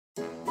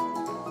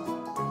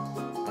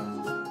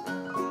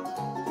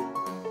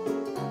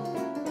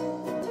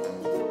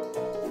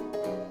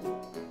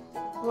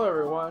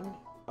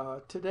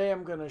Today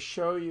I'm going to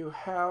show you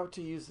how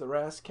to use the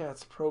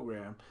RastCats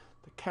program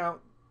to count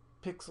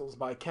pixels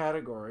by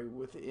category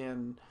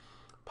within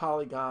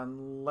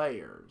polygon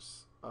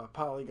layers.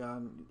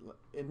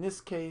 In this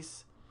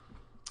case,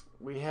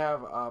 we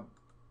have a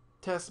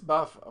test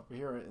buff up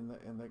here in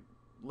the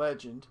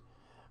legend,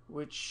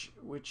 which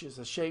is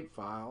a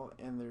shapefile,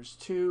 and there's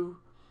two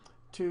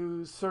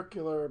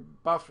circular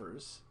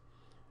buffers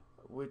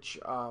which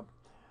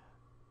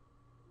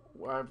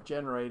I've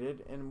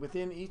generated, and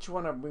within each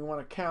one of them we want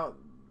to count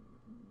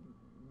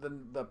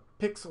the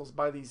pixels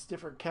by these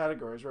different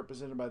categories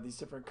represented by these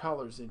different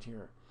colors in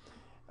here,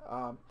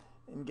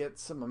 and get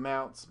some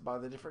amounts by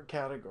the different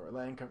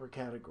land cover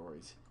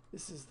categories.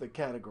 This is the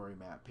category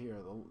map here.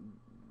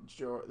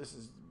 This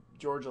is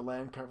Georgia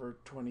land cover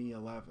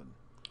 2011.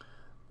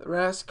 The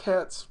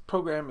RastCats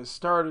program is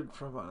started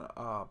from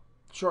a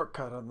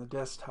shortcut on the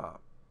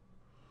desktop.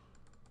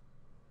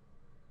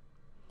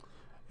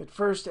 It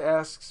first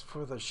asks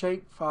for the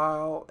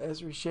shapefile,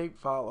 Esri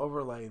shapefile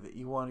overlay that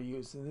you want to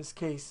use. In this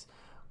case,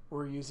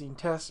 we're using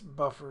test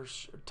buff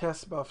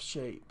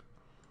shape.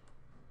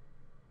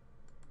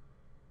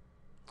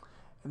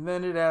 And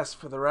then it asks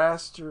for the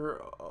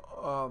raster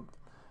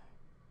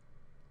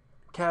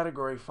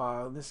category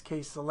file. In this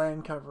case, the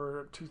land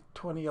cover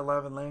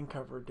 2011 land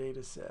cover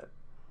data set.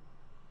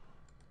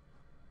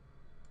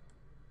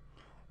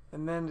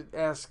 And then it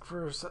asks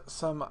for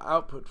some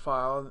output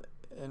file,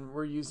 and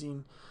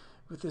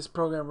with this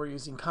program we're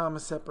using comma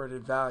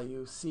separated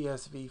value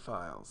CSV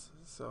files.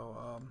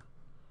 So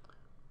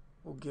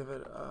we'll give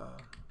it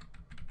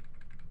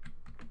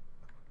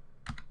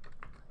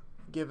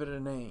a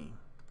name.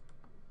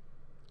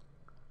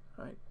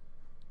 Right,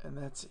 and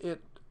that's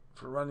it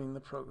for running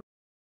the program.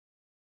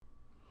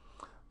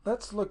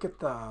 Let's look at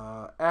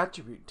the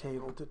attribute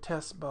table to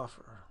test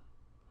buffer.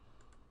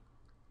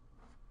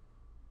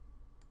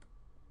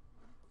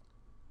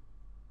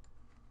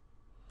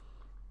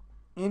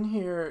 In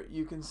here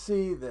you can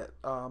see that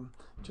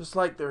just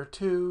like there are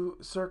two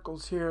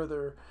circles here, there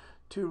are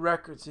two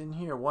records in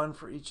here, one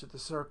for each of the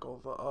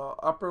circles. The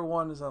upper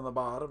one is on the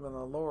bottom and the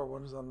lower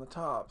one is on the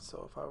top.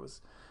 So if I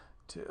was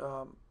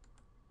to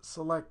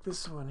select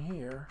this one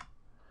here,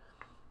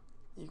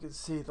 you can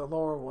see the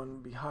lower one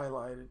would be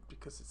highlighted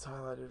because it's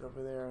highlighted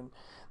over there. And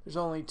there's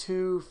only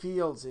two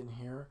fields in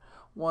here.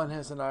 One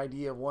has an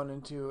ID of 1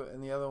 and 2,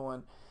 and the other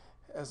one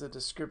has a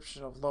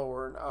description of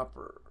lower and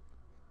upper.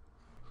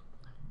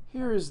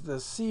 Here is the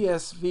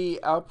CSV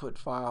output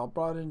file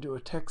brought into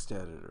a text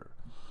editor.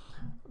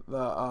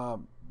 The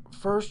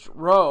first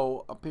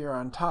row up here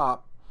on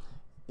top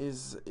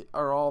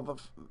are all the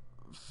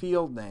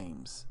field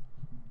names.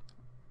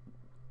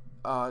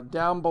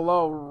 Down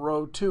below,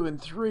 row 2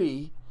 and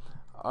 3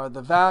 are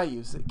the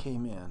values that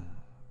came in.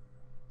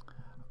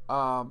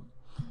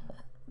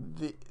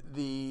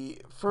 The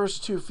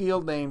first two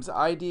field names,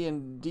 ID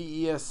and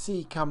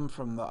DESC, come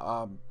from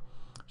the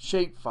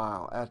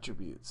shapefile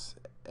attributes.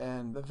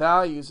 And the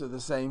values are the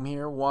same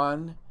here,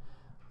 1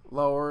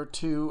 lower,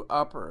 2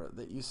 upper,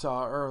 that you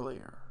saw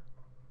earlier.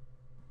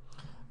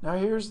 Now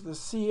here's the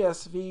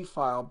CSV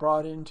file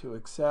brought into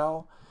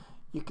Excel.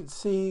 You can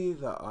see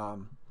the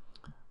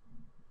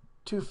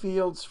two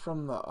fields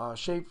from the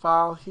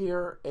shapefile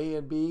here, A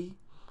and B,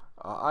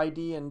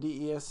 ID and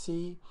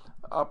DESC,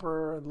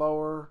 upper and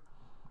lower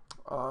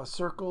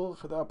circle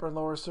for the upper and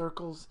lower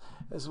circles,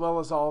 as well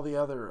as all the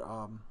other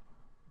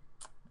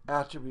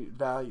attribute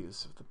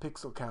values of the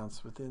pixel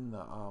counts within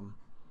the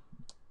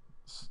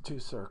two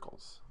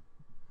circles.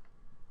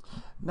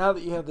 Now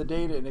that you have the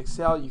data in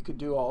Excel, you could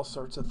do all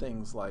sorts of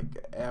things like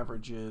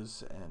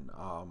averages and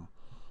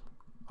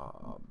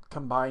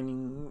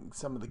combining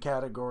some of the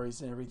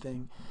categories and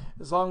everything.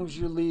 As long as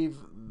you leave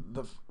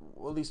at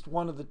least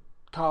one of the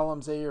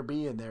columns A or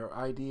B in there,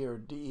 ID or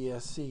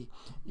DESC,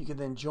 you can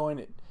then join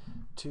it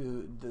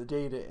to the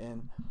data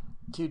in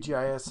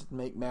QGIS and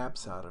make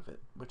maps out of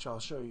it, which I'll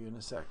show you in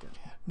a second.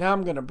 Now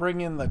I'm going to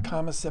bring in the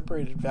comma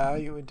separated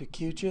value into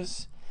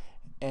QGIS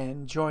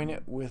and join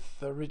it with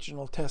the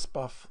original test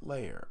buff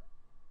layer.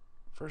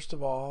 First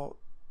of all,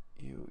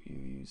 you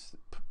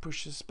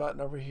push this button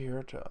over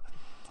here to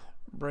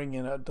bring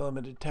in a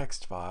delimited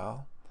text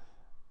file.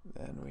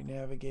 Then we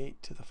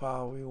navigate to the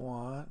file we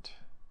want.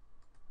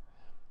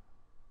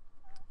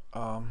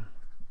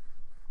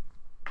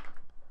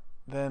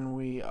 Then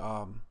we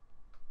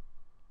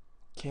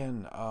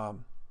can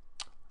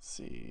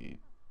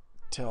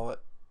tell it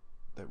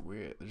that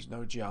there's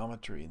no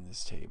geometry in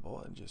this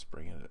table, and just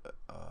bring in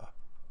a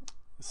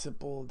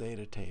simple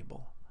data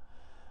table.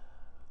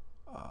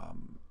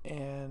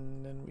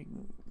 And then we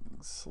can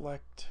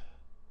select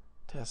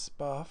test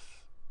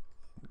buff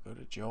and go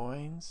to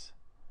joins,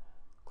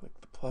 click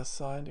the plus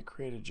sign to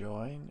create a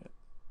join.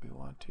 We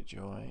want to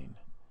join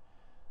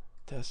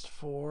test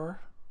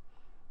 4,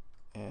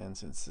 and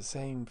since the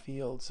same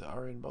fields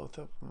are in both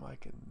of them,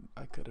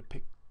 I could have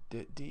picked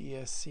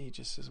DESC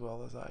just as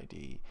well as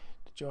ID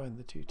to join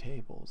the two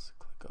tables.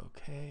 Click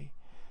OK,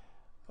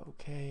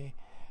 OK,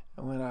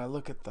 and when I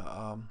look at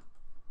the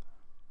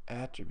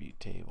attribute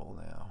table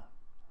now,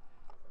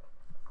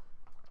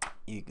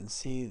 you can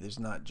see there's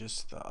not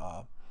just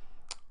the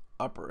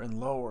upper and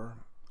lower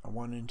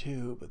 1 and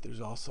 2, but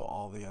there's also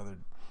all the other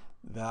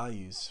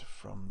values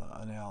from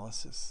the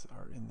analysis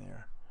are in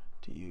there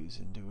to use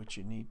and do what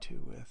you need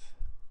to with.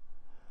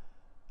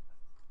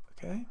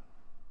 Okay.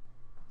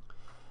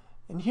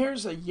 And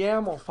here's a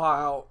YAML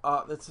file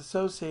that's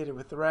associated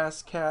with the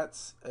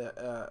RastCats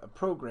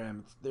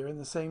program. They're in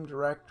the same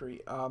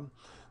directory.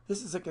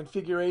 This is a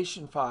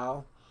configuration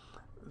file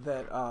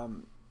that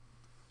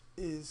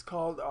is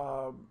called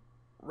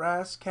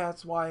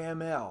RastCats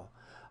YML.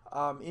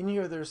 In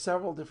here there's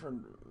several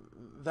different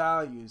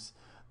values.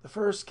 The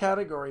first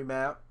category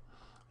map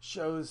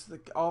shows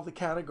all the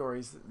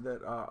categories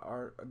that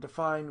are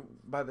defined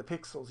by the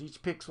pixels.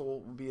 Each pixel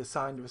will be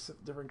assigned to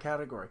a different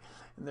category,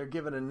 and they're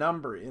given a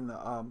number in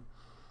the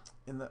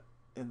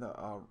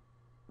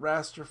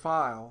raster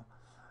file,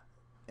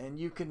 and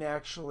you can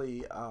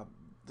actually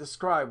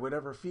describe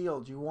whatever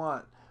field you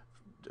want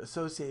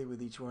associated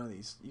with each one of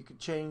these. You could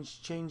change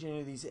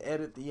any of these,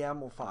 edit the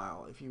YAML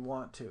file if you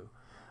want to.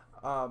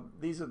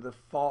 These are the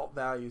default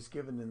values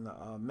given in the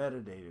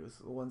metadata,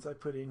 the ones I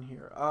put in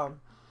here.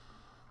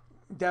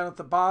 Down at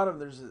the bottom,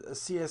 there's a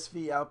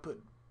CSV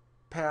output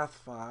path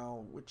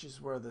file, which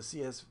is where the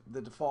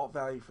default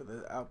value for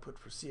the output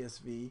for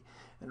CSV,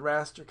 and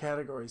raster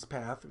categories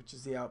path, which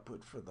is the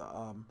output for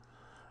the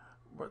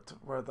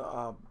where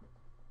the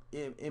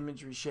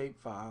imagery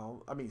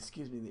shapefile.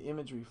 The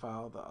imagery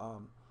file,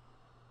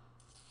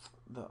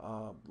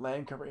 the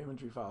land cover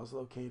imagery file is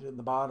located, and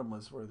the bottom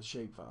was where the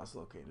shapefile is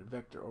located,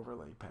 vector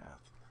overlay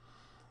path.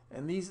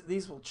 And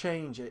these will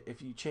change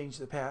if you change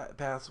the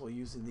paths we'll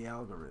use in the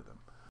algorithm.